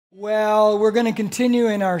Well, we're going to continue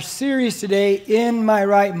in our series today, In My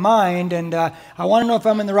Right Mind, and I want to know if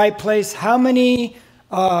I'm in the right place. How many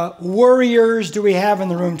warriors do we have in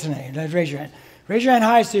the room tonight? Raise your hand. Raise your hand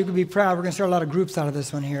high so you can be proud. We're going to start a lot of groups out of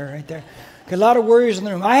this one here, right there. Okay, a lot of warriors in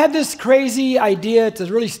the room. I had this crazy idea. It's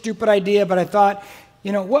a really stupid idea, but I thought,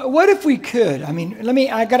 you know, what if we could? I mean,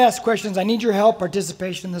 I got to ask questions. I need your help,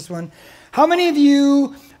 participation in this one. How many of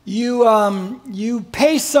you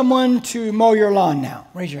pay someone to mow your lawn now?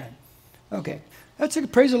 Raise your hand. Okay. That's a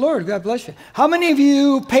praise the Lord. God bless you. How many of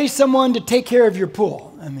you pay someone to take care of your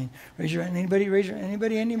pool? I mean, raise your hand. Anybody? Raise your hand.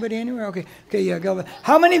 Anybody anywhere? Okay. Okay, yeah, go.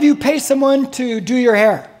 How many of you pay someone to do your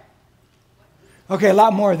hair? Okay, a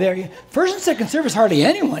lot more there. First and second service, hardly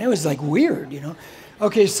anyone. It was like weird, you know.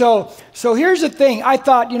 Okay, so here's the thing. I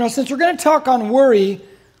thought, you know, since we're going to talk on worry,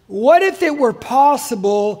 what if it were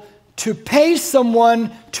possible to pay someone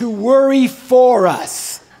to worry for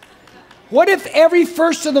us? What if every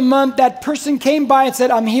first of the month that person came by and said,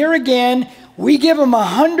 I'm here again, we give them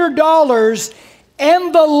 $100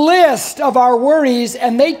 and the list of our worries,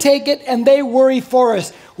 and they take it and they worry for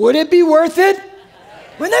us? Would it be worth it?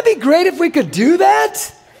 Wouldn't that be great if we could do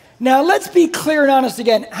that? Now, let's be clear and honest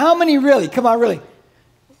again. How many really, come on, really,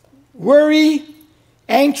 worry,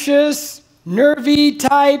 anxious, nervy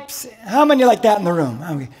types? How many like that in the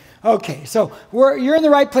room? Okay, so you're in the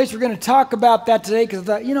right place. We're going to talk about that today because,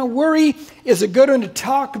 you know, worry is a good one to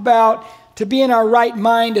talk about, to be in our right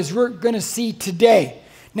mind, as we're going to see today.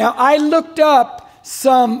 Now, I looked up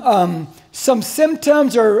some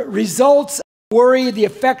symptoms or results of worry, the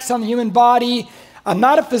effects on the human body. I'm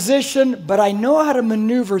not a physician, but I know how to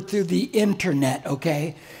maneuver through the internet,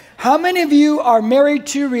 okay? How many of you are married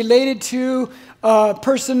to, related to a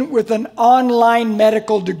person with an online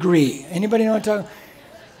medical degree? Anybody know what I'm talking about?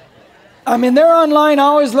 I mean, they're online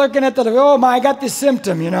always looking at I got this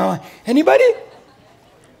symptom, you know. Anybody?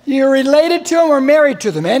 You're related to them or married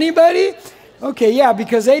to them? Anybody? Okay, yeah,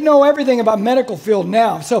 because they know everything about medical field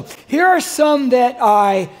now. So here are some that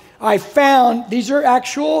I found. These are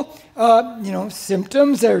actual,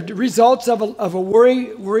 symptoms. They're results of a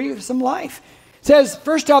worrisome life. It says,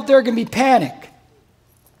 first off, there can be panic.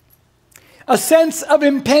 A sense of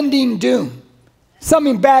impending doom.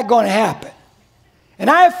 Something bad going to happen. And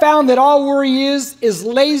I have found that all worry is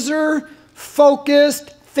laser-focused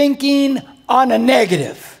thinking on a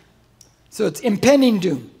negative. So it's impending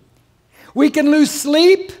doom. We can lose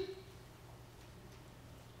sleep.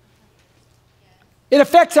 It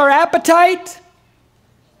affects our appetite,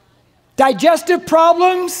 digestive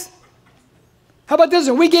problems. How about this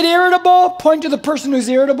one? We get irritable. Point to the person who's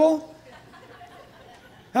irritable.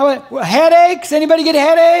 How about headaches? Anybody get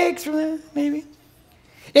headaches from that? Maybe.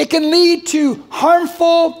 It can lead to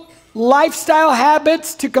harmful lifestyle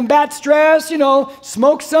habits to combat stress, you know,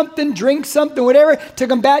 smoke something, drink something, whatever, to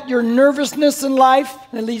combat your nervousness in life.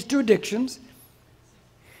 And it leads to addictions.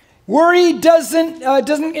 Worry doesn't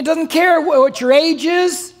care what your age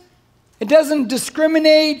is. It doesn't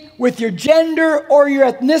discriminate with your gender or your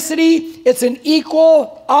ethnicity. It's an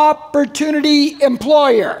equal opportunity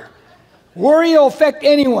employer. Worry will affect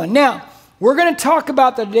anyone. Now, we're going to talk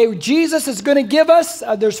about that today. Jesus is going to give us,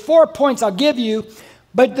 there's 4 points I'll give you,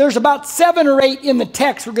 but there's about 7 or 8 in the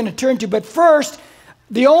text we're going to turn to. But first,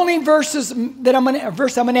 the only verse I'm going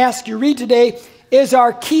to ask you to read today is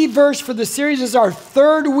our key verse for the series. Is our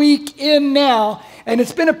 3rd week in now, and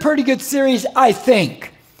it's been a pretty good series, I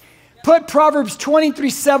think. Put Proverbs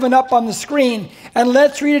 23:7 up on the screen, and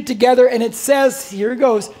let's read it together. And it says, here it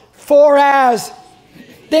goes, for as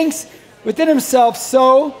thinks within himself,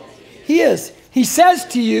 so he is. He says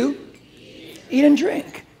to you, eat and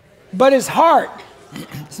drink, but his heart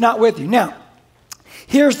is not with you. Now,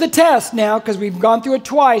 here's the test now, because we've gone through it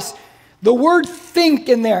twice. The word think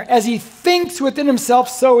in there, as he thinks within himself,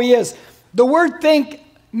 so he is. The word think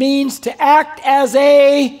means to act as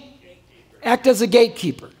a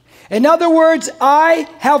gatekeeper. In other words, I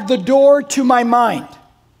have the door to my mind.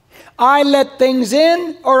 I let things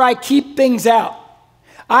in or I keep things out.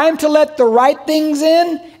 I'm to let the right things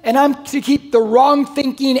in, and I'm to keep the wrong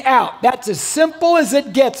thinking out. That's as simple as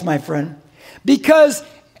it gets, my friend. Because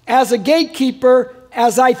as a gatekeeper,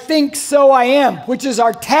 as I think, so I am, which is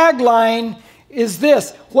our tagline, is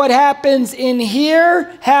this: what happens in here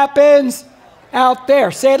happens out there.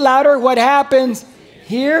 Say it louder. What happens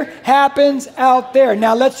here happens out there.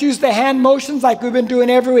 Now let's use the hand motions like we've been doing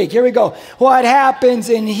every week. Here we go. What happens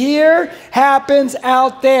in here happens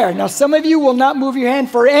out there. Now some of you will not move your hand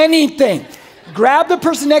for anything. Grab the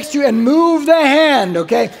person next to you and move the hand,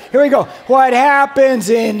 okay? Here we go. What happens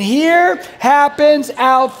in here happens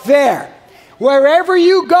out there. Wherever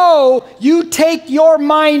you go, you take your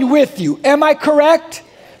mind with you. Am I correct?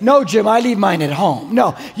 no, Jim, I leave mine at home.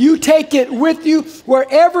 No, you take it with you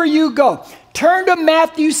wherever you go. Turn to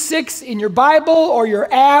Matthew 6 in your Bible or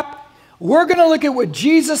your app. We're going to look at what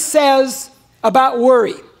Jesus says about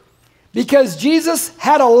worry. Because Jesus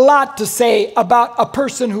had a lot to say about a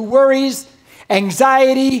person who worries,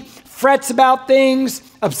 anxiety, frets about things,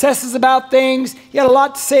 obsesses about things. He had a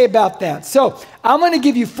lot to say about that. So I'm going to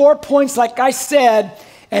give you 4 points like I said,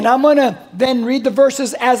 and I'm going to then read the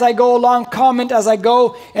verses as I go along, comment as I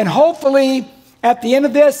go, and hopefully at the end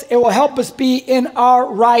of this, it will help us be in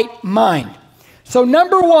our right mind. So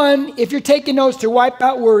number one, if you're taking notes to wipe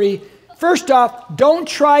out worry, first off, don't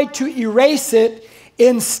try to erase it.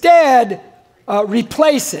 Instead,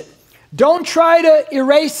 replace it. Don't try to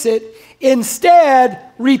erase it. Instead,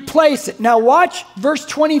 replace it. Now watch verse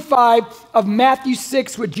 25 of Matthew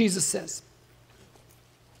 6, what Jesus says.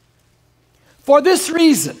 For this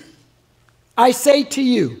reason, I say to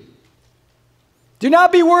you, do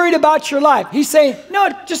not be worried about your life. He's saying, no,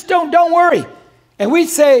 just don't worry. And we'd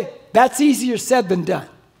say, that's easier said than done.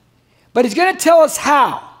 But he's going to tell us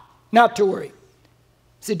how not to worry. He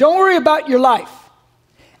said, don't worry about your life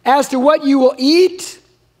as to what you will eat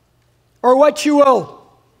or what you will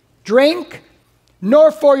drink,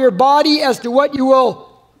 nor for your body as to what you will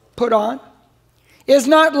put on. Is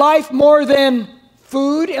not life more than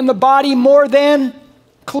food and the body more than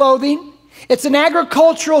clothing? It's an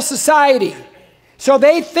agricultural society. So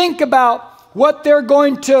they think about what their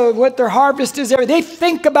harvest is. They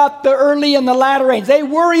think about the early and the latter rains. They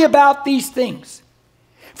worry about these things.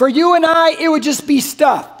 For you and I, it would just be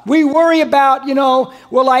stuff. We worry about,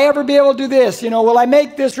 will I ever be able to do this? Will I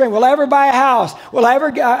make this rain? Will I ever buy a house? Will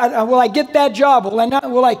I get that job?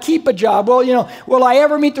 Will I keep a job? Will I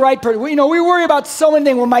ever meet the right person? We worry about so many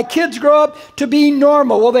things. Will my kids grow up to be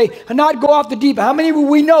normal? Will they not go off the deep end? How many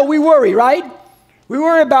we know we worry, right? We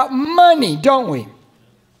worry about money, don't we?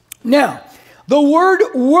 Now, the word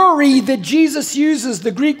worry that Jesus uses,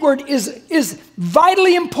 the Greek word, is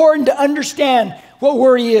vitally important to understand what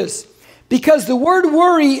worry is. Because the word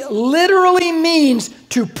worry literally means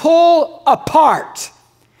to pull apart.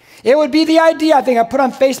 It would be the idea, I think I put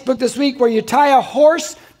on Facebook this week, where you tie a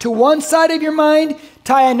horse to one side of your mind,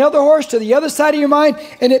 tie another horse to the other side of your mind,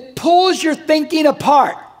 and it pulls your thinking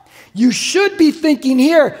apart. You should be thinking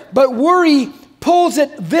here, but worry pulls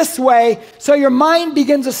it this way, so your mind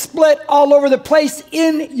begins to split all over the place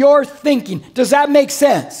in your thinking. Does that make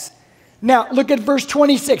sense? Now, look at verse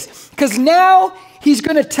 26, because now he's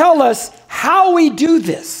going to tell us how we do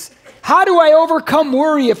this. How do I overcome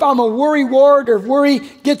worry if I'm a worry ward or if worry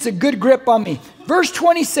gets a good grip on me? Verse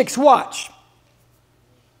 26, watch.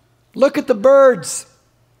 Look at the birds.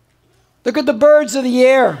 Look at the birds of the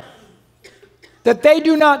air. That they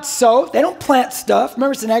do not sow. They don't plant stuff.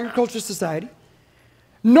 Remember, it's an agricultural society.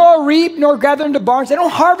 Nor reap, nor gather into barns. They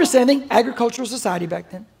don't harvest anything. Agricultural society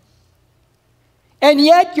back then. And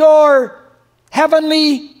yet your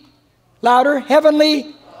heavenly, louder,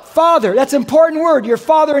 heavenly Father. That's an important word. Your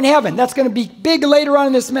Father in heaven. That's going to be big later on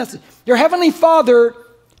in this message. Your heavenly Father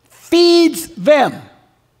feeds them.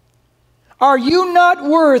 Are you not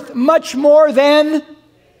worth much more than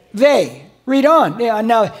they? Read on. Yeah,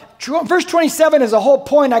 now, verse 27 is a whole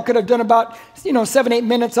point. I could have done about 7-8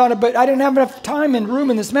 minutes on it, but I didn't have enough time and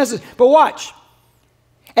room in this message. But watch.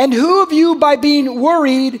 And who of you, by being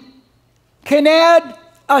worried, can add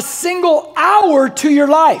a single hour to your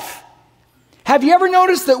life? Have you ever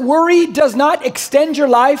noticed that worry does not extend your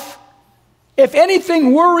life? If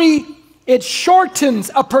anything, worry, it shortens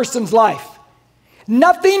a person's life.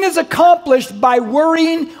 Nothing is accomplished by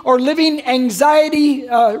worrying or living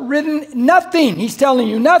anxiety-ridden. Nothing. He's telling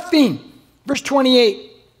you, nothing. Verse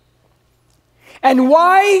 28. And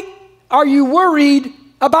why are you worried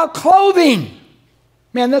about clothing?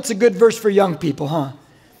 Man, that's a good verse for young people, huh?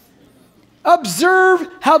 Observe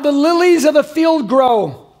how the lilies of the field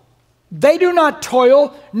grow. They do not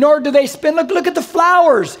toil, nor do they spin. Look at the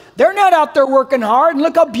flowers. They're not out there working hard. And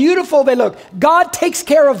look how beautiful they look. God takes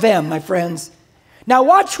care of them, my friends. Now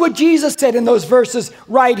watch what Jesus said in those verses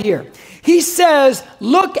right here. He says,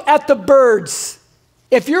 look at the birds.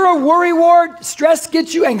 If you're a worry ward, stress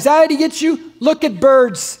gets you, anxiety gets you, look at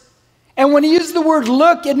birds. And when he uses the word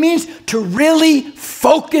look, it means to really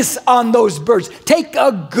focus on those birds. Take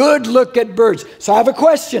a good look at birds. So I have a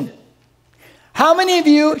question. How many of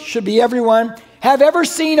you, should be everyone, have ever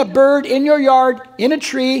seen a bird in your yard, in a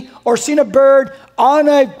tree, or seen a bird on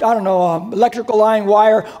electrical line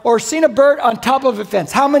wire, or seen a bird on top of a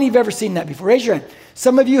fence? How many have ever seen that before? Raise your hand.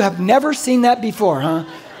 Some of you have never seen that before, huh?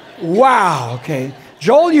 Wow, okay.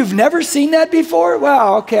 Joel, you've never seen that before?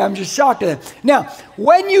 Wow, okay, I'm just shocked at that. Now,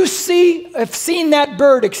 when you have seen that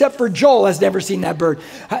bird, except for Joel has never seen that bird.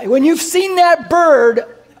 When you've seen that bird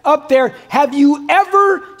up there, have you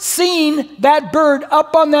ever seen that bird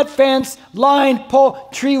up on that fence, line, pole,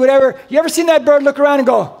 tree, whatever? You ever seen that bird look around and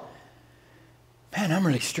go, man, I'm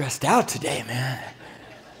really stressed out today, man.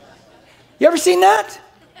 You ever seen that?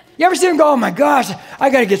 You ever seen him go, oh my gosh,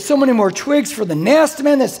 I got to get so many more twigs for the nest,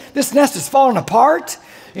 man. This nest is falling apart.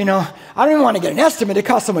 You know, I don't even want to get an estimate. It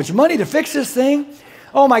costs so much money to fix this thing.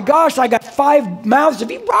 Oh my gosh, I got 5 mouths to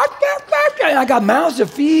feed. I got mouths to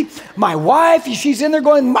feed. My wife, she's in there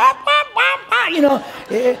going, you know,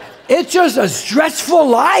 it's just a stressful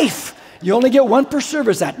life. You only get one per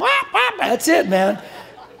service. That's it, man.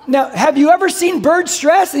 Now, have you ever seen birds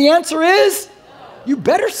stress? And the answer is, you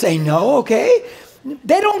better say no, okay?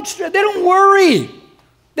 They don't worry.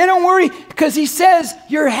 They don't worry because he says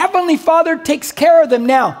your heavenly Father takes care of them.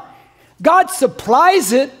 Now, God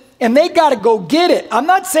supplies it and they got to go get it. I'm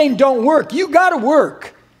not saying don't work. You got to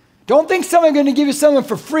work. Don't think someone's going to give you something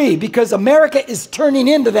for free because America is turning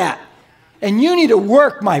into that. And you need to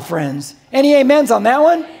work, my friends. Any amens on that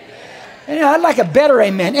one? Amen. I'd like a better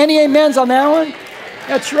amen. Any amens on that one?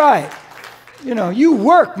 That's right. You know, you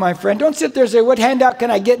work, my friend. Don't sit there and say, what handout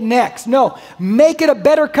can I get next? No, make it a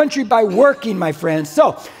better country by working, my friends.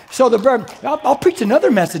 So the bird, I'll preach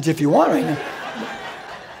another message if you want right now.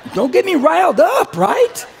 Don't get me riled up,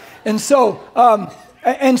 right? And so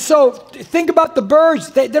think about the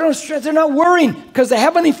birds. They don't stress. They're not worrying because the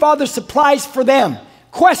Heavenly Father supplies for them.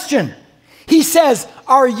 Question. He says,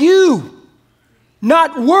 are you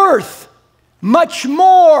not worth much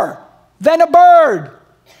more than a bird?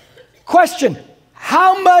 Question,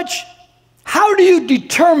 how do you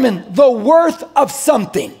determine the worth of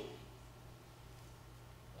something?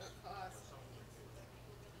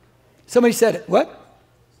 Somebody said it. What?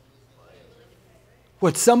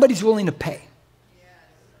 What somebody's willing to pay.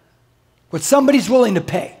 What somebody's willing to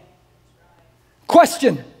pay.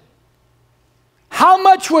 Question, how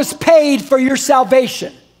much was paid for your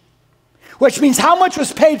salvation? Which means how much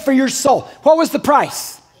was paid for your soul? What was the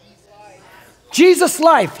price? Jesus'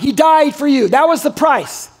 life, he died for you. That was the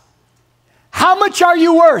price. How much are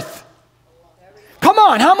you worth? Come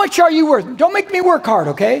on, how much are you worth? Don't make me work hard,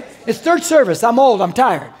 okay? It's third service. I'm old. I'm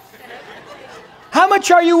tired. How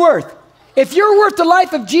much are you worth? If you're worth the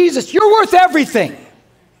life of Jesus, you're worth everything.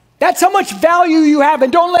 That's how much value you have.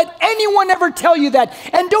 And don't let anyone ever tell you that.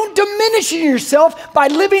 And don't diminish yourself by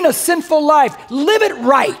living a sinful life. Live it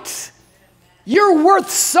right. You're worth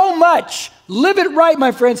so much. Live it right,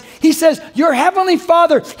 my friends. He says, your heavenly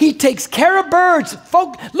Father, he takes care of birds.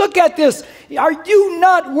 Folk, look at this. Are you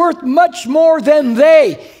not worth much more than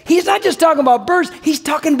they? He's not just talking about birds. He's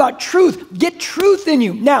talking about truth. Get truth in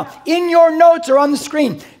you. Now, in your notes or on the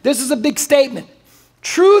screen, this is a big statement.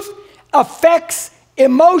 Truth affects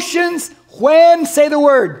emotions when, say the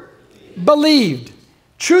word, believed.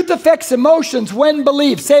 Truth affects emotions when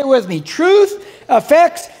believed. Say it with me. Truth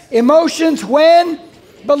affects emotions when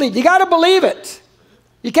believed. You got to believe it.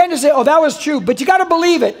 You can't just say, oh, that was true, but you got to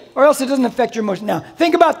believe it or else it doesn't affect your emotion. Now,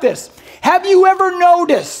 think about this. Have you ever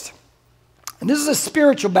noticed, and this is a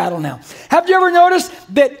spiritual battle now, have you ever noticed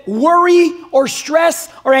that worry or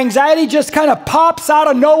stress or anxiety just kind of pops out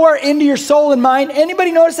of nowhere into your soul and mind?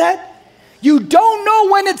 Anybody notice that? You don't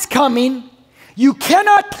know when it's coming. You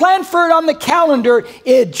cannot plan for it on the calendar.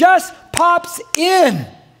 It just pops in.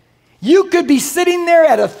 You could be sitting there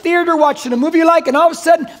at a theater watching a movie you like, and all of a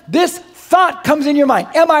sudden, this thought comes in your mind.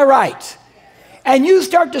 Am I right? And you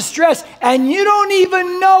start to stress, and you don't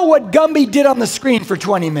even know what Gumby did on the screen for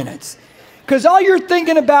 20 minutes. Because all you're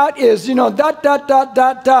thinking about is, you know, ...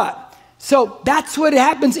 So that's what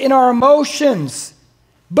happens in our emotions.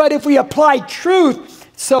 But if we apply truth,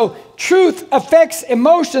 so truth affects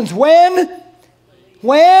emotions when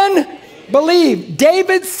believe.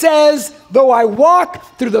 David says, though I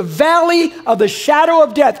walk through the valley of the shadow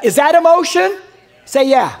of death. Is that emotion? Say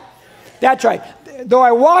yeah. That's right. Though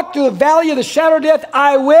I walk through the valley of the shadow of death,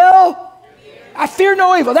 I fear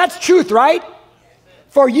no evil. That's truth, right?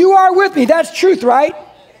 For you are with me. That's truth, right?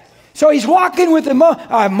 So he's walking with him.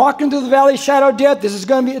 I'm walking through the valley of the shadow of death. This is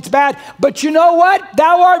going to be, it's bad. But you know what?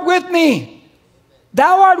 Thou art with me.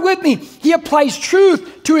 Thou art with me. He applies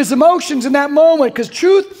truth to his emotions in that moment because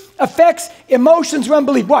truth affects emotions when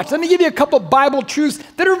believed. Watch, let me give you a couple Bible truths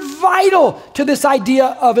that are vital to this idea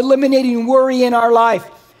of eliminating worry in our life.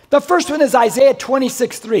 The first one is Isaiah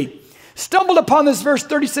 26:3. Stumbled upon this verse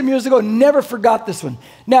 37 years ago, never forgot this one.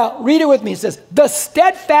 Now, read it with me. It says, the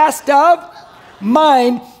steadfast of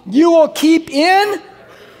mind you will keep in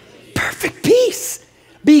perfect peace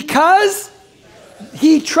because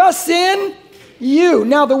He trusts in you.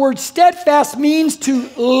 Now, the word steadfast means to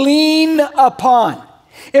lean upon.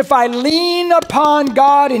 If I lean upon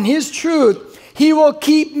God and His truth, He will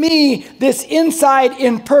keep me, this inside,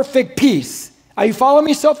 in perfect peace. Are you following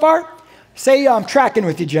me so far? Say, I'm tracking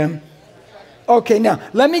with you, Jim. Okay, now,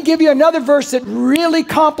 let me give you another verse that really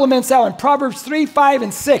complements that one. Proverbs 3, 5,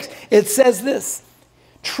 and 6. It says this: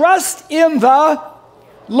 trust in the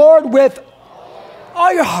Lord with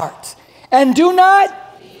all your heart, and do not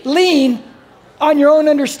lean on your own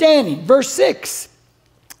understanding. Verse 6,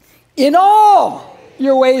 in all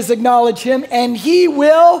your ways acknowledge Him, and He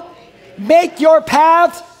will make your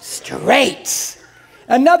path straight.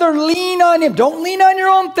 Another, lean on Him. Don't lean on your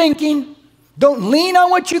own thinking. Don't lean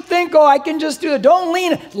on what you think, oh, I can just do it. Don't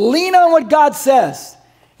lean on what God says.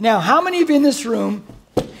 Now, how many of you in this room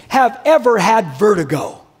have ever had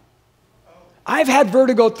vertigo? I've had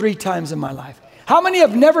vertigo 3 times in my life. How many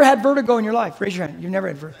have never had vertigo in your life? Raise your hand. You've never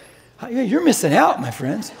had vertigo. You're missing out, my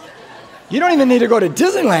friends. You don't even need to go to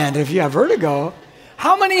Disneyland if you have vertigo.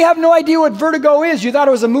 How many have no idea what vertigo is? You thought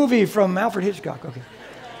it was a movie from Alfred Hitchcock.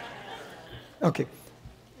 Okay.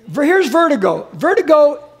 Here's vertigo.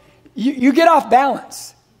 Vertigo, you get off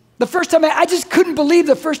balance. The first time, I just couldn't believe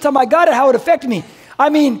the first time I got it, how it affected me. I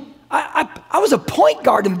mean, I was a point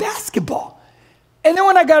guard in basketball. And then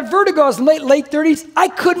when I got vertigo, I was in late 30s, I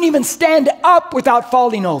couldn't even stand up without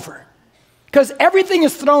falling over because everything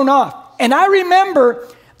is thrown off. And I remember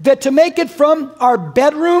that to make it from our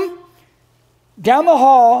bedroom down the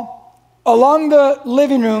hall, along the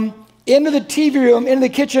living room, into the TV room, into the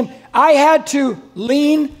kitchen, I had to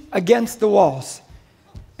lean against the walls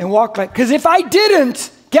and walk like, because if I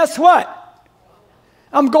didn't, guess what?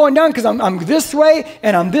 I'm going down because I'm this way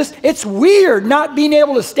and I'm this. It's weird not being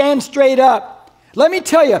able to stand straight up. Let me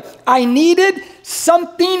tell you, I needed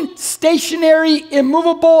something stationary,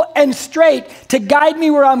 immovable, and straight to guide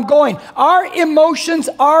me where I'm going. Our emotions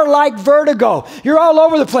are like vertigo. You're all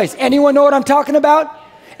over the place. Anyone know what I'm talking about?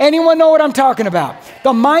 Anyone know what I'm talking about?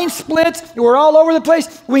 The mind splits. We're all over the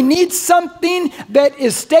place. We need something that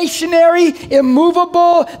is stationary,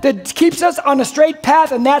 immovable, that keeps us on a straight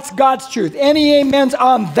path, and that's God's truth. Any amens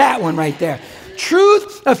on that one right there?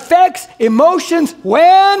 Truth affects emotions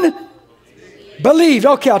when believed.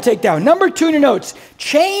 Okay, I'll take that one. Number 2 in your notes,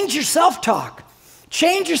 change your self-talk.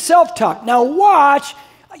 Change your self-talk. Now watch.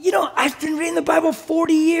 You know, I've been reading the Bible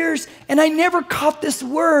 40 years, and I never caught this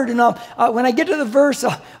word. And when I get to the verse,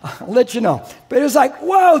 I'll let you know. But it was like,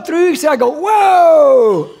 whoa, 3 weeks ago, I go,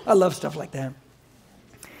 whoa. I love stuff like that.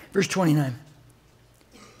 Verse 29.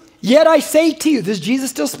 Yet I say to you, this is Jesus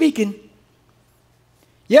still speaking.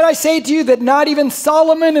 Yet I say to you that not even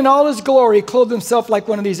Solomon in all his glory clothed himself like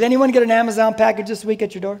one of these. Anyone get an Amazon package this week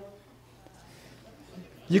at your door?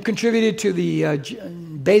 You contributed to the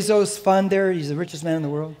Bezos fund there. He's the richest man in the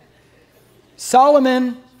world.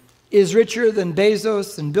 Solomon is richer than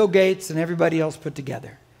Bezos and Bill Gates and everybody else put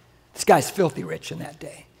together. This guy's filthy rich in that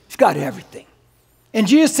day. He's got everything. And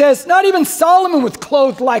Jesus says, not even Solomon was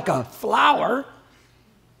clothed like a flower.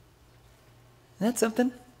 Isn't that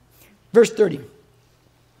something? Verse 30.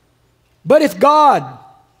 But if God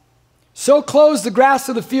so clothes the grass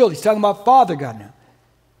of the field, he's talking about Father God now,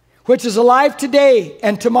 which is alive today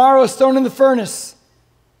and tomorrow is thrown in the furnace,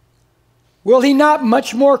 will He not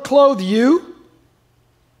much more clothe you?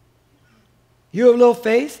 You have little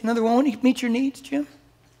faith. Another one, won't He meet your needs, Jim?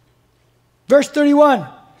 Verse 31.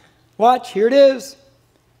 Watch, here it is.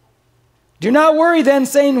 Do not worry then,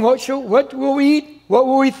 saying, what will we eat? What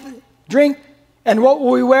will we drink? And what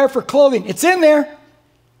will we wear for clothing? It's in there.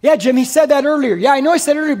 Yeah, Jim, he said that earlier. Yeah, I know he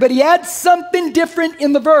said it earlier, but he adds something different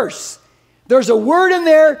in the verse. There's a word in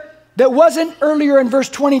there that wasn't earlier in verse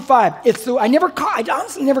 25. I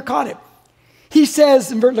honestly never caught it. He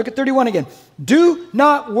says, look at 31 again. Do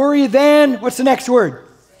not worry then. What's the next word?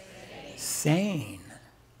 Sane.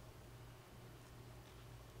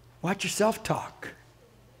 Watch your self-talk.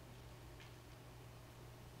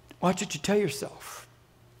 Watch what you tell yourself.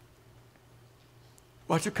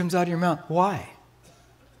 Watch what comes out of your mouth. Why?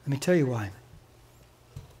 Let me tell you why.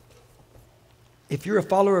 If you're a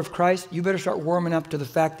follower of Christ, you better start warming up to the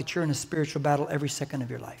fact that you're in a spiritual battle every second of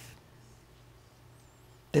your life.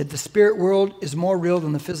 That the spirit world is more real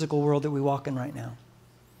than the physical world that we walk in right now.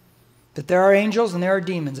 That there are angels and there are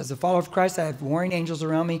demons. As a follower of Christ, I have warring angels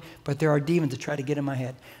around me, but there are demons that try to get in my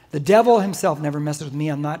head. The devil himself never messes with me.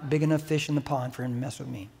 I'm not big enough fish in the pond for him to mess with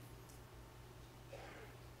me.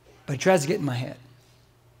 But he tries to get in my head.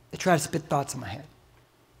 They try to spit thoughts in my head.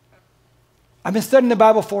 I've been studying the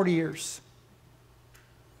Bible 40 years.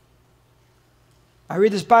 I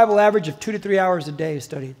read this Bible average of 2 to 3 hours a day of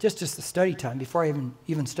study, just the study time before I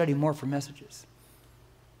even study more for messages.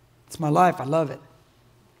 It's my life. I love it.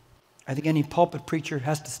 I think any pulpit preacher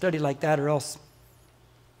has to study like that, or else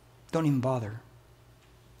don't even bother.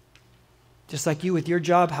 Just like you with your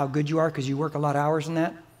job, how good you are because you work a lot of hours in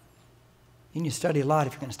that. You need to study a lot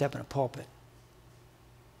if you're going to step in a pulpit.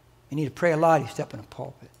 You need to pray a lot if you step in a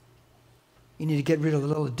pulpit. You need to get rid of the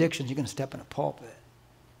little addictions. You're going to step in a pulpit.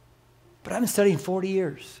 But I've been studying 40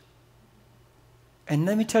 years. And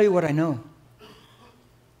let me tell you what I know.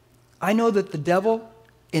 I know that the devil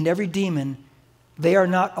and every demon, they are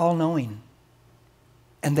not all-knowing.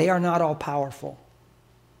 And they are not all-powerful.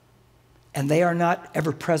 And they are not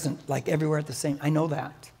ever-present, like everywhere at the same. I know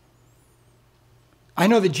that. I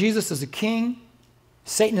know that Jesus is a king.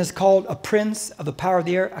 Satan is called a prince of the power of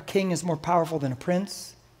the air. A king is more powerful than a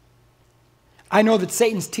prince. I know that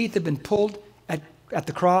Satan's teeth have been pulled at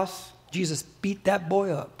the cross. Jesus beat that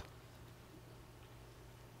boy up.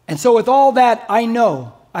 And so with all that, I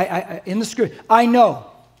know, in the scripture, I know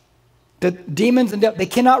that demons and devils, they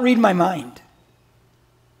cannot read my mind.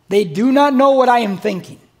 They do not know what I am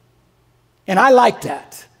thinking. And I like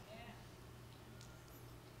that.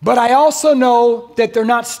 But I also know that they're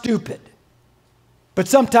not stupid. But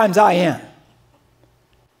sometimes I am.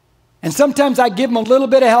 And sometimes I give them a little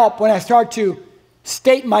bit of help when I start to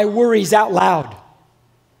state my worries out loud.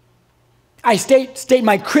 I state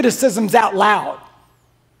my criticisms out loud.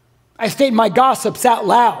 I state my gossips out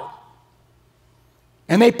loud.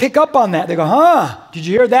 And they pick up on that. They go, huh, did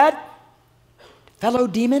you hear that? Fellow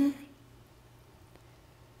demon?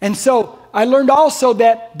 And so I learned also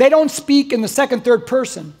that they don't speak in the second, third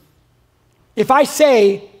person. If I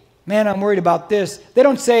say, man, I'm worried about this, they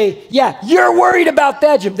don't say, yeah, you're worried about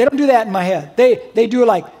that, Jim. They don't do that in my head. They do it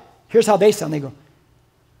like, here's how they sound. They go,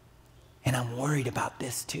 and I'm worried about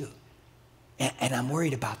this too. And I'm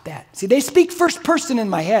worried about that. See, they speak first person in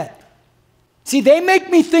my head. See, they make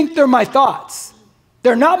me think they're my thoughts.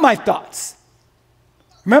 They're not my thoughts.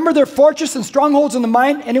 Remember, they're fortress and strongholds in the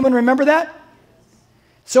mind. Anyone remember that?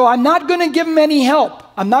 So I'm not going to give them any help.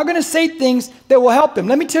 I'm not going to say things that will help them.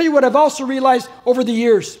 Let me tell you what I've also realized over the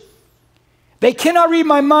years. They cannot read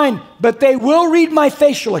my mind, but they will read my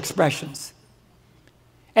facial expressions.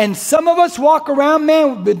 And some of us walk around,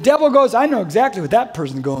 man, the devil goes, I know exactly what that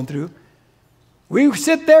person's going through. We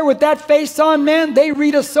sit there with that face on, man, they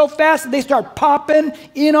read us so fast that they start popping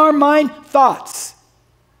in our mind thoughts.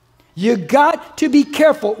 You got to be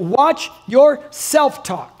careful. Watch your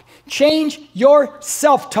self-talk. Change your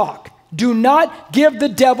self-talk. Do not give the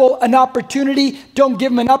devil an opportunity. Don't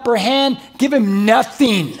give him an upper hand. Give him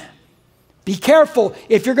nothing. Be careful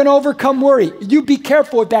if you're going to overcome worry. You be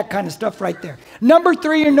careful with that kind of stuff right there. Number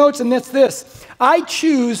 3 in your notes, and that's this. I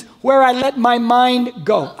choose where I let my mind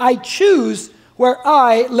go. I choose where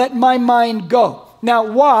I let my mind go. Now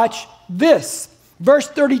watch this. Verse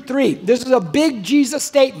 33. This is a big Jesus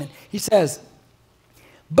statement. He says,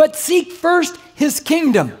 but seek first his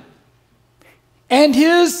kingdom and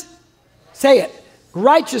his, say it,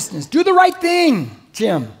 righteousness. Do the right thing,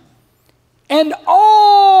 Jim. And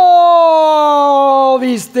all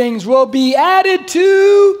these things will be added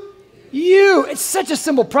to you. It's such a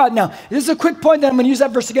simple product. Now, this is a quick point that I'm going to use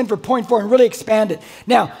that verse again for point 4 and really expand it.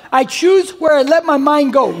 Now, I choose where I let my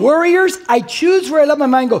mind go. Warriors, I choose where I let my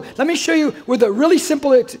mind go. Let me show you with a really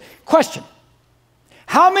simple question.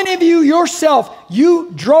 How many of you yourself,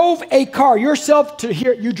 you drove a car yourself to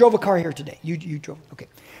here? You drove a car here today. You drove. Okay.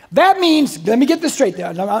 That means, let me get this straight there.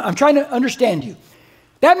 I'm trying to understand you.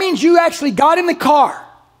 That means you actually got in the car.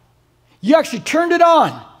 You actually turned it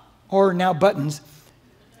on, or now buttons.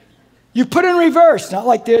 You put it in reverse, not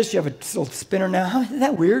like this. You have a little spinner now. Isn't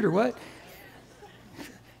that weird or what?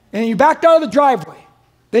 And you backed out of the driveway.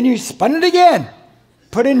 Then you spun it again,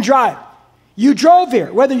 put it in drive. You drove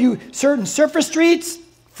here, whether you certain surface streets,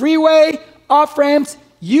 freeway, off ramps,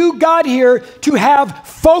 you got here to have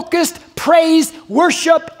focused praise,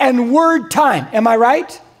 worship, and word time. Am I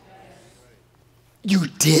right? You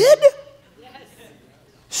did? Yes.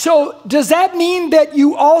 So does that mean that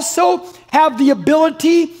you also have the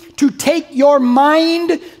ability to take your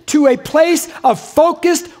mind to a place of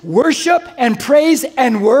focused worship and praise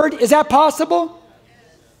and word? Is that possible?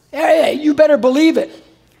 Hey, you better believe it.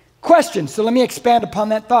 Question. So let me expand upon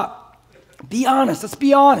that thought. Be honest. Let's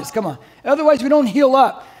be honest. Come on. Otherwise, we don't heal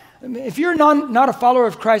up. If you're not a follower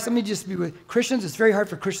of Christ, let me just be with Christians. It's very hard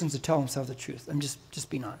for Christians to tell themselves the truth. I'm just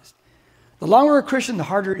being honest. The longer we're a Christian, the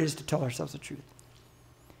harder it is to tell ourselves the truth.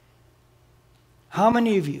 How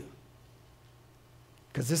many of you,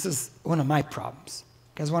 because this is one of my problems.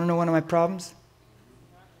 You guys want to know one of my problems?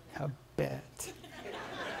 I bet.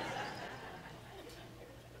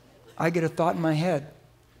 I get a thought in my head,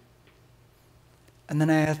 and then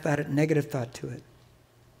I add that negative thought to it.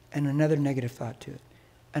 and another negative thought to it,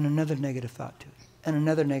 and another negative thought to it, and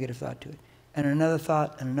another negative thought to it, and another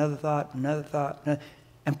thought, and another thought, another thought.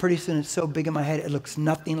 And pretty soon it's so big in my head, it looks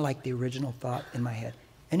nothing like the original thought in my head.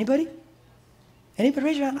 Anybody? Anybody?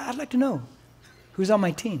 Raise your hand. I'd like to know who's on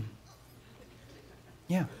my team.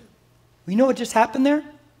 Yeah. You know what just happened there?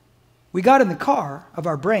 We got in the car of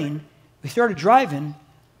our brain. We started driving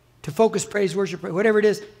to focus, praise, worship, whatever it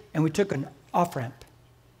is, and we took an off-ramp.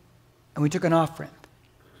 And we took an off-ramp.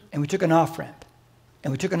 And we took an off-ramp.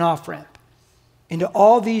 And we took an off-ramp into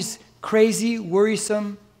all these crazy,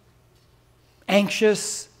 worrisome,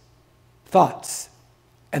 anxious thoughts.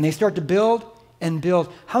 And they start to build and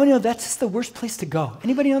build. How many know that's just the worst place to go?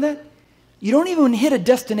 Anybody know that? You don't even hit a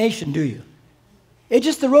destination, do you?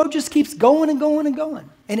 The road just keeps going and going and going.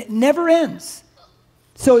 And it never ends.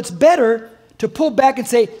 So it's better to pull back and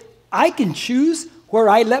say, I can choose where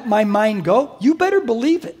I let my mind go. You better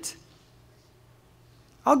believe it.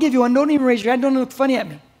 I'll give you one. Don't even raise your hand. Don't look funny at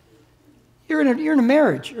me. You're in a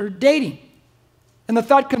marriage or dating. And the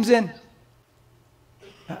thought comes in,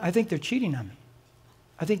 I think they're cheating on me.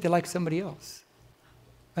 I think they like somebody else.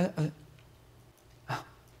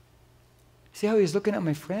 See how he was looking at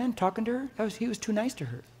my friend, talking to her? He was too nice to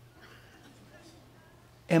her.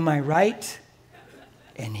 Am I right?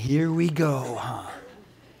 And here we go, huh?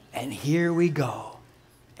 And here we go.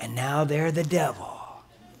 And now they're the devil.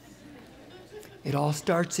 It all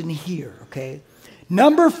starts in here, okay?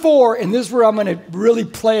 Number 4, and this is where I'm going to really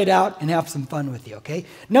play it out and have some fun with you, okay?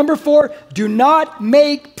 Number 4, do not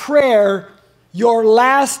make prayer your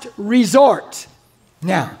last resort.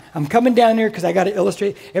 Now, I'm coming down here because I got to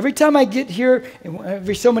illustrate. Every time I get here,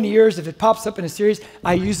 every so many years, if it pops up in a series,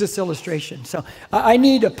 I use this illustration. So I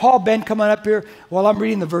need Paul Ben coming up here while I'm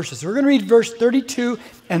reading the verses. So we're going to read verse 32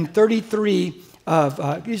 and 33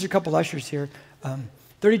 of, these are a couple ushers here.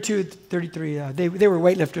 32, 33, they were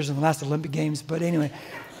weightlifters in the last Olympic Games, but anyway.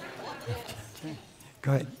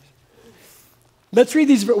 Go ahead. Let's read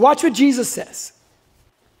these. Watch what Jesus says.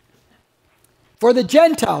 For the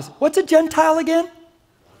Gentiles. What's a Gentile again?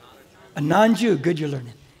 A non-Jew. Good, you're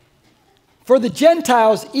learning. For the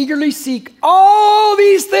Gentiles eagerly seek all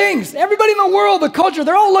these things. Everybody in the world, the culture,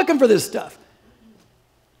 they're all looking for this stuff.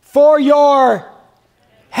 For your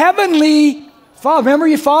heavenly Father. Remember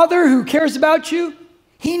your Father who cares about you?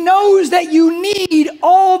 He knows that you need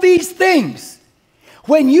all these things.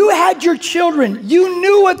 When you had your children, you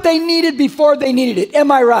knew what they needed before they needed it.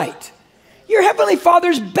 Am I right? Your Heavenly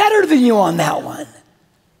Father's better than you on that one.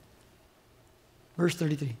 Verse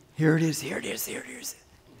 33. Here it is, here it is, here it is.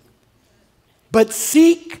 But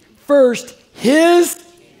seek first His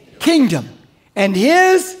kingdom and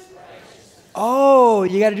His... Oh,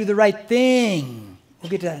 you got to do the right thing.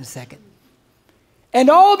 We'll get to that in a second.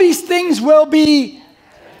 And all these things will be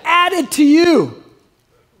added to you.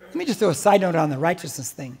 Let me just throw a side note on the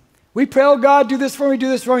righteousness thing. We pray, oh God, do this for me, do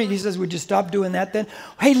this for me. He says, would you stop doing that then?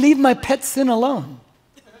 Hey, leave my pet sin alone.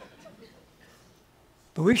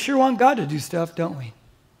 But we sure want God to do stuff, don't we?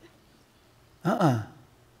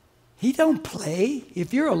 He don't play.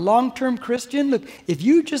 If you're a long-term Christian, look, if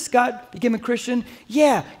you just became a Christian,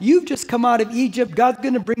 yeah, you've just come out of Egypt. God's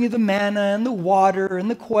going to bring you the manna and the water and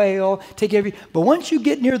the quail, take care of you. But once you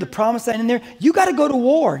get near the promised land in there, you got to go to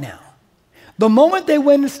war now. The moment they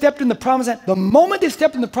went and stepped in the promised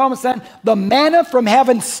land, the manna from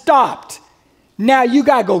heaven stopped. Now you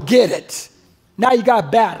got to go get it. Now you got to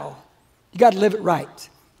battle. You got to live it right.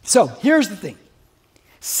 So here's the thing.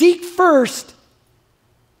 Seek first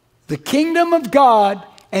the kingdom of God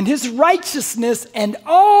and His righteousness, and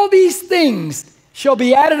all these things shall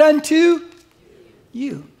be added unto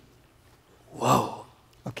you. Whoa.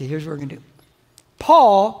 Okay, here's what we're going to do.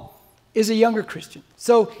 Paul is a younger Christian,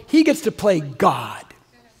 so he gets to play God.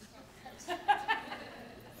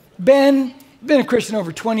 Ben, been a Christian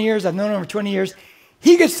over 20 years. I've known him over 20 years.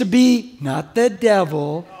 He gets to be not the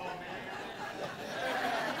devil.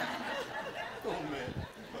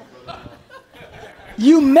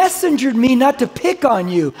 You messengered me not to pick on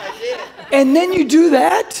you. And then you do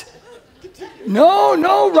that? No,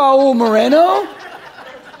 Raul Moreno.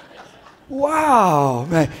 Wow.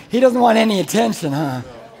 Man, he doesn't want any attention, huh?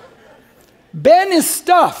 Ben is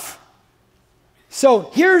stuff. So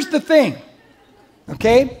here's the thing.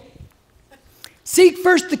 Okay? Seek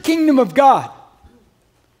first the kingdom of God.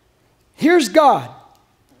 Here's God.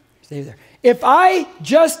 Stay there. If I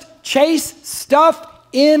just chase stuff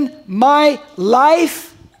in my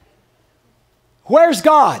life, where's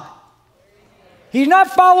God? He's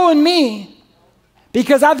not following me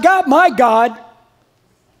because I've got my God.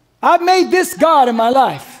 I've made this God in my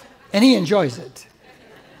life and He enjoys it.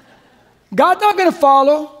 God's not going to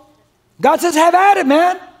follow. God says, have at it,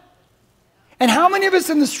 man. And how many of us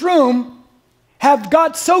in this room have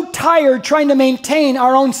got so tired trying to maintain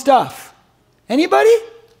our own stuff? Anybody?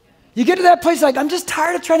 You get to that place like, I'm just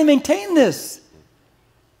tired of trying to maintain this.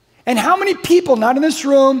 And how many people, not in this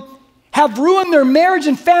room, have ruined their marriage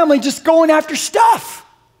and family just going after stuff?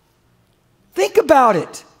 Think about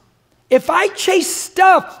it. If I chase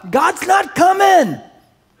stuff, God's not coming.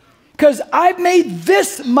 Because I've made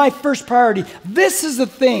this my first priority. This is the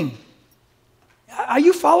thing. Are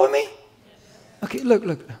you following me? Okay,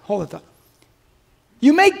 look, hold it up.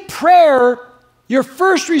 You make prayer your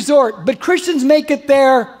first resort, but Christians make it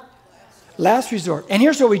their last resort. And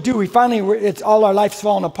here's what we do. It's all our life's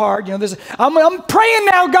falling apart. You know, I'm praying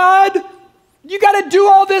now, God. You got to do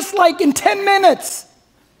all this like in 10 minutes.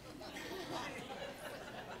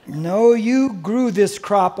 No, you grew this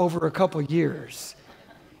crop over a couple years.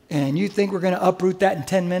 And you think we're going to uproot that in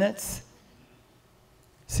 10 minutes?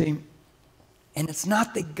 See, and it's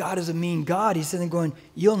not that God is a mean God. He's sitting there going,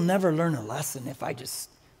 you'll never learn a lesson if I just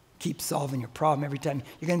keep solving your problem every time.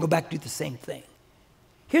 You're going to go back and do the same thing.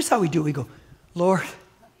 Here's how we do it. We go, Lord,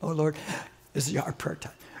 oh Lord, this is our prayer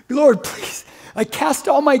time. Lord, please, I cast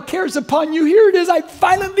all my cares upon you. Here it is. I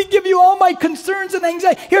finally give you all my concerns and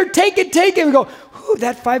anxiety. Here, take it. We go, ooh,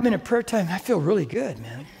 that 5-minute prayer time, I feel really good,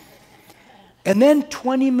 man. And then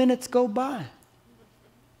 20 minutes go by.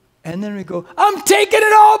 And then we go, I'm taking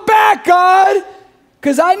it all back, God,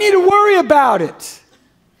 because I need to worry about it.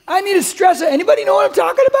 I need to stress it. Anybody know what I'm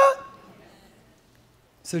talking about?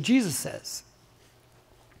 So Jesus says,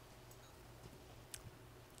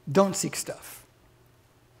 don't seek stuff.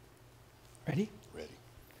 Ready? Ready.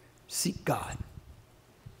 Seek God.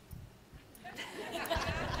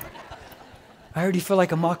 I already feel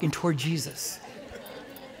like I'm walking toward Jesus.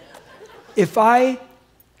 If I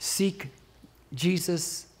seek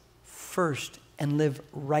Jesus first and live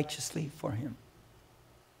righteously for him,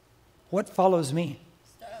 what follows me?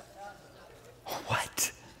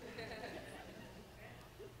 What?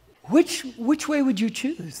 Which way would you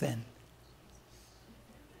choose then?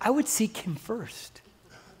 I would seek him first.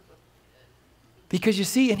 Because you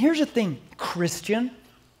see, and here's the thing, Christian,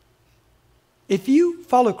 if you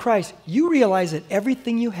follow Christ, you realize that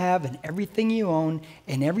everything you have and everything you own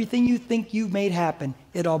and everything you think you've made happen,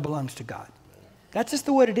 it all belongs to God. That's just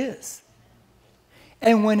the way it is.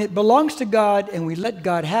 And when it belongs to God and we let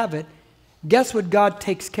God have it, guess what God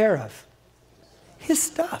takes care of? His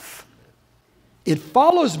stuff. It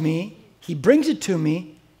follows me, he brings it to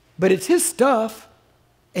me, but it's his stuff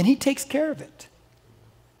and he takes care of it.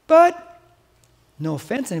 But, no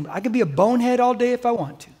offense, I could be a bonehead all day if I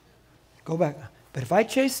want to. Go back. But if I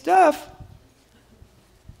chase stuff,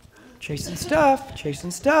 chasing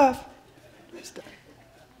stuff,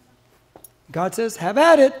 God says, have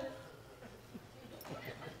at it.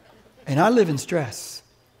 And I live in stress.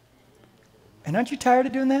 And aren't you tired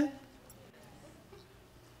of doing that?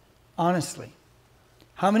 Honestly.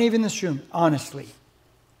 How many of you in this room, honestly,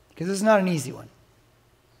 because this is not an easy one,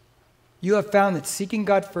 you have found that seeking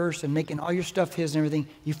God first and making all your stuff his and everything,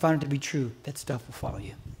 you found it to be true, that stuff will follow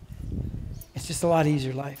you. It's just a lot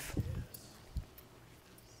easier life.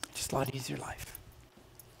 Just a lot easier life.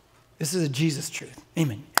 This is a Jesus truth.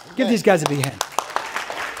 Amen. Give these guys a big hand.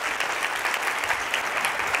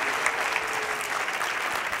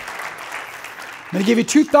 I'm going to give you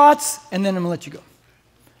 2 thoughts, and then I'm going to let you go.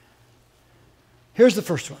 Here's the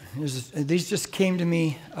first one. These just came to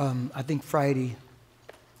me, I think Friday,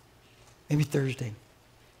 maybe Thursday,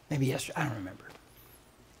 maybe yesterday. I don't remember.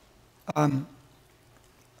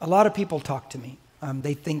 A lot of people talk to me.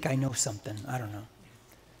 They think I know something. I don't know.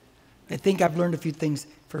 They think I've learned a few things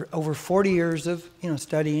for over 40 years of,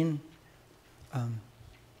 studying,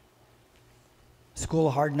 School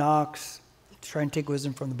of Hard Knocks, trying to take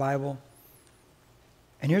wisdom from the Bible.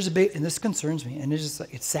 And here's and this concerns me, and it's just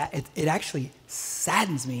like, it actually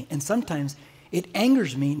saddens me, and sometimes it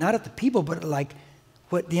angers me, not at the people, but like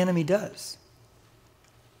what the enemy does.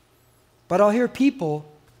 But I'll hear people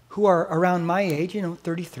who are around my age,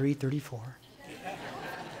 33, 34.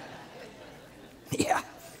 Yeah.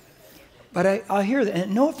 But I'll hear that,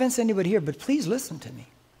 and no offense to anybody here, but please listen to me.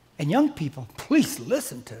 And young people, please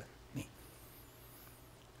listen to me.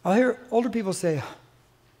 I'll hear older people say,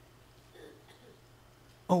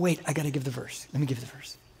 oh, wait, I got to give the verse. Let me give the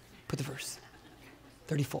verse. Put the verse.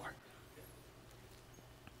 34.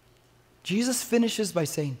 Jesus finishes by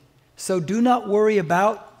saying, so do not worry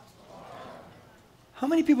about. How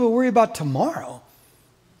many people worry about tomorrow?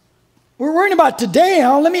 We're worrying about today.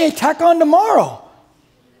 Huh? Let me attack on tomorrow.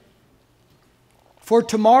 For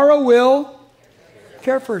tomorrow will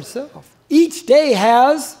care for itself. Each day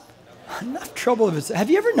has enough trouble of itself. Have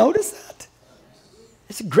you ever noticed that?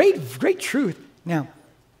 It's a great truth. Now,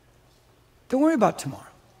 don't worry about tomorrow.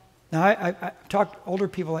 Now, I talk to older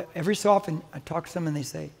people. Every so often, I talk to them and they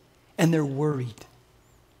say, and they're worried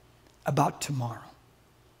about tomorrow.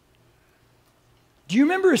 Do you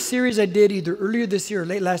remember a series I did either earlier this year or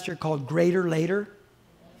late last year called Greater Later?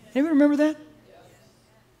 Anybody remember that?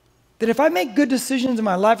 That if I make good decisions in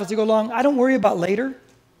my life as I go along, I don't worry about later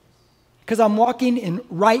because I'm walking in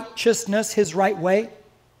righteousness, His right way.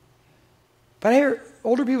 But I hear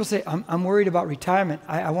older people say, I'm worried about retirement.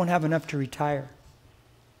 I won't have enough to retire.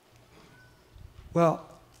 Well,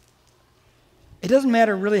 it doesn't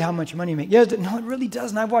matter really how much money you make. Yeah, no, it really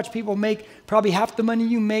doesn't. I've watched people make probably half the money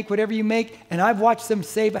you make, whatever you make, and I've watched them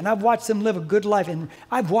save, and I've watched them live a good life, and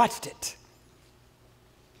I've watched it.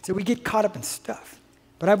 So we get caught up in stuff.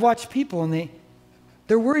 But I've watched people, and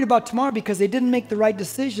they're worried about tomorrow because they didn't make the right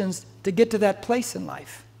decisions to get to that place in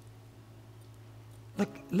life. Look,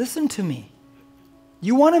 listen to me.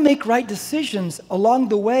 You want to make right decisions along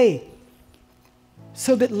the way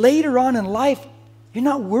so that later on in life, you're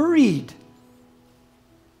not worried.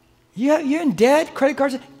 You're in debt, credit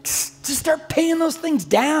cards, just start paying those things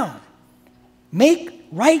down. Make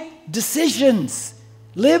right decisions.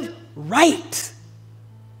 Live right.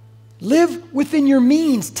 Live within your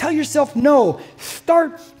means. Tell yourself no.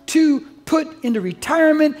 Start to put into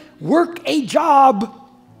retirement, work a job,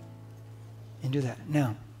 and do that.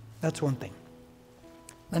 Now, that's one thing.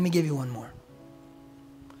 Let me give you one more.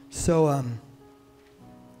 So,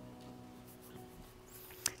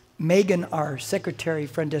 Megan, our secretary,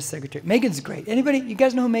 front desk secretary. Megan's great. Anybody, you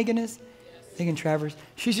guys know who Megan is? Yes. Megan Travers.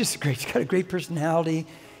 She's just great. She's got a great personality.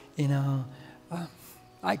 You know,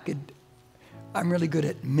 I'm really good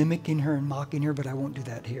at mimicking her and mocking her, but I won't do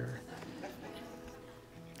that here.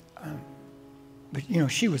 But you know,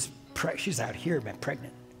 she's out here, been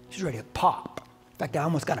pregnant. She's ready to pop. In fact, I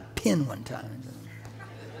almost got a pin one time.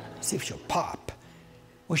 See if she'll pop.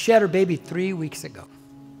 Well, she had her baby 3 weeks ago.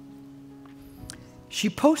 She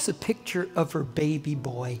posts a picture of her baby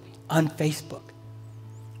boy on Facebook.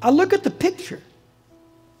 I look at the picture.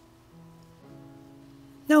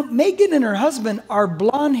 Now, Megan and her husband are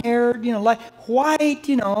blonde-haired, you know, like white,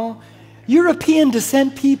 you know, European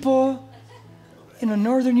descent people, you know,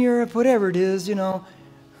 Northern Europe, whatever it is, you know.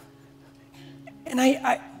 And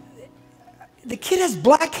the kid has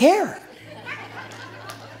black hair.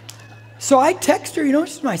 So I text her, you know,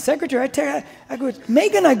 she's my secretary. I go,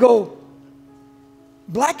 Megan, I go,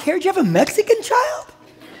 black hair? Do you have a Mexican child?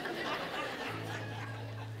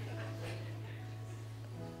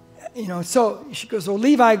 You know, so she goes, well,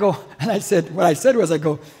 Levi, I go, and what I said was, I'm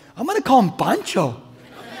going to call him Pancho.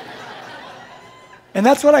 And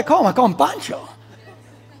that's what I call him. I call him Pancho.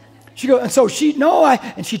 She goes, and so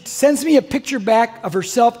and she sends me a picture back of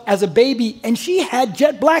herself as a baby, and she had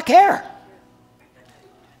jet black hair.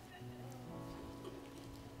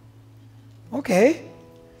 Okay.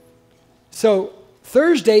 So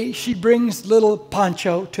Thursday, she brings little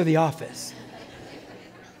Pancho to the office.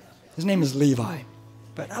 His name is Levi.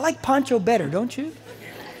 But I like Pancho better, don't you?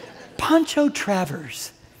 Pancho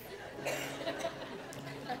Travers.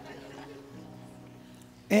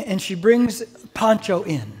 And she brings Pancho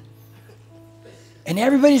in. And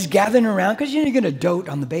everybody's gathering around because you're going to dote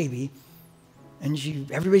on the baby. And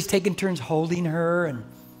everybody's taking turns holding her.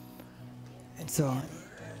 And so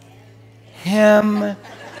him...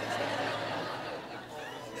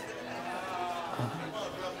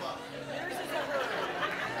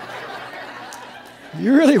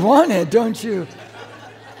 You really want it, don't you?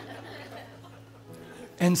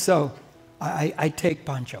 And so I take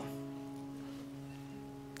Pancho.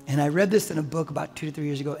 And I read this in a book about 2 to 3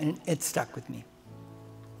 years ago, and it stuck with me.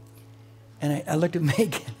 And I looked at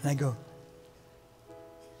Megan, and I go,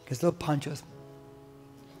 because little Pancho's.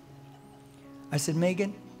 I said,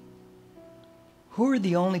 Megan, who are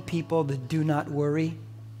the only people that do not worry?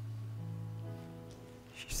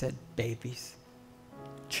 She said, babies,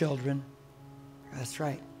 children. That's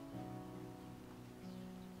right.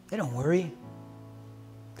 They don't worry.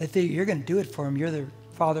 They think you're going to do it for them. You're their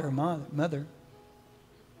father or mother.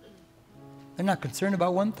 They're not concerned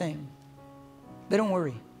about one thing. They don't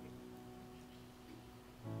worry.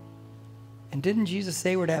 And didn't Jesus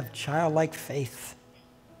say we're to have childlike faith?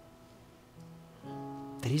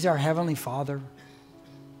 That He's our Heavenly Father?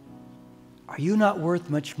 Are you not worth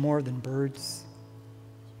much more than birds?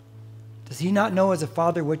 Does He not know as a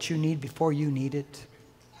father what you need before you need it?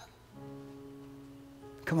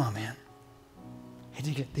 Come on, man.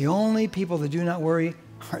 The only people that do not worry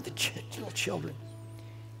are the little children.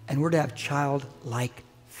 And we're to have childlike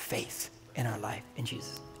faith in our life in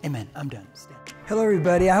Jesus. Amen. I'm done. Hello,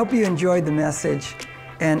 everybody. I hope you enjoyed the message.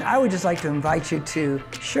 And I would just like to invite you to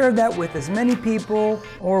share that with as many people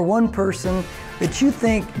or one person that you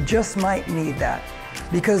think just might need that.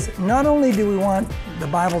 Because not only do we want the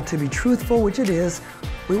Bible to be truthful, which it is,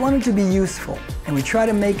 we want it to be useful. And we try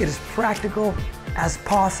to make it as practical as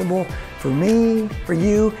possible for me, for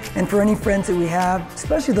you, and for any friends that we have,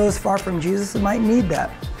 especially those far from Jesus that might need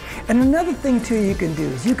that. And another thing too you can do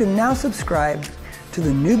is you can now subscribe to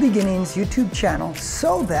the New Beginnings YouTube channel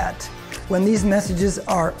so that when these messages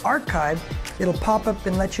are archived, it'll pop up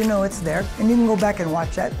and let you know it's there, and you can go back and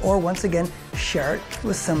watch that, or once again, share it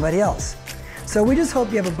with somebody else. So we just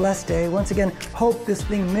hope you have a blessed day. Once again, hope this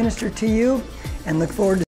thing ministered to you, and look forward to